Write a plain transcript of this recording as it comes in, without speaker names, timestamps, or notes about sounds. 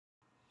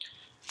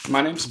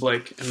My name's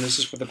Blake, and this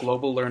is for the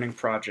Global Learning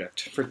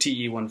Project for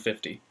TE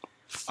 150.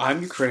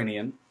 I'm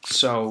Ukrainian,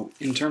 so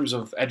in terms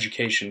of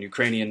education,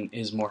 Ukrainian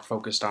is more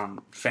focused on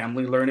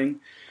family learning,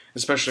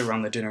 especially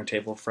around the dinner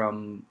table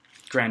from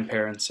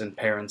grandparents and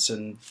parents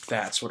and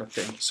that sort of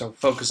thing, so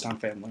focused on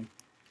family.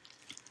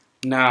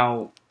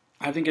 Now,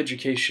 I think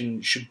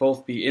education should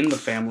both be in the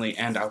family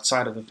and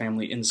outside of the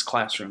family in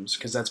classrooms,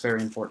 because that's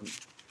very important.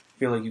 I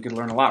feel like you can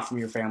learn a lot from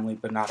your family,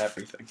 but not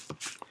everything.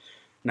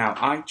 Now,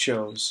 I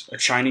chose a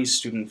Chinese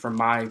student for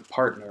my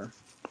partner.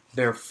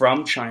 They're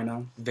from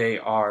China. They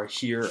are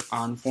here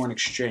on foreign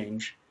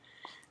exchange.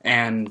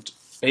 And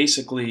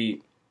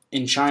basically,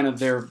 in China,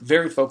 they're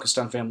very focused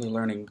on family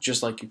learning,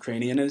 just like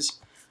Ukrainian is.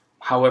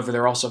 However,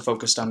 they're also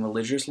focused on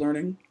religious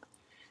learning.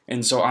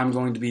 And so I'm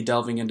going to be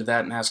delving into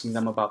that and asking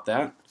them about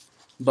that.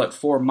 But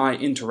for my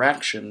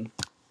interaction,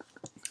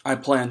 I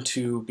plan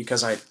to,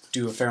 because I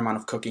do a fair amount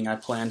of cooking, I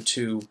plan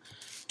to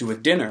do a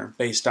dinner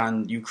based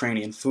on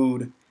Ukrainian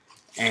food,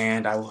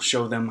 and I will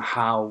show them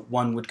how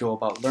one would go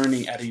about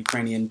learning at a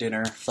Ukrainian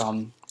dinner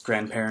from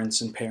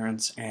grandparents and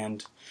parents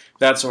and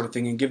that sort of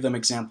thing, and give them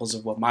examples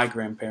of what my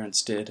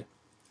grandparents did.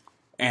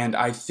 And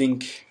I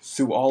think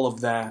through all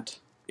of that,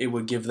 it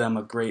would give them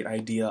a great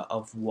idea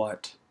of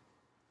what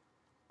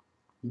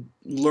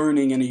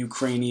learning in a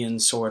Ukrainian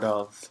sort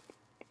of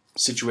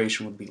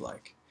situation would be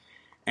like.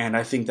 And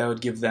I think that would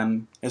give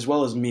them, as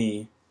well as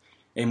me,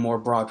 a more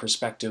broad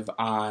perspective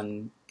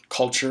on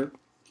culture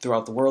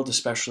throughout the world,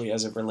 especially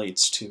as it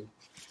relates to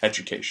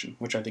education,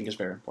 which I think is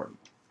very important.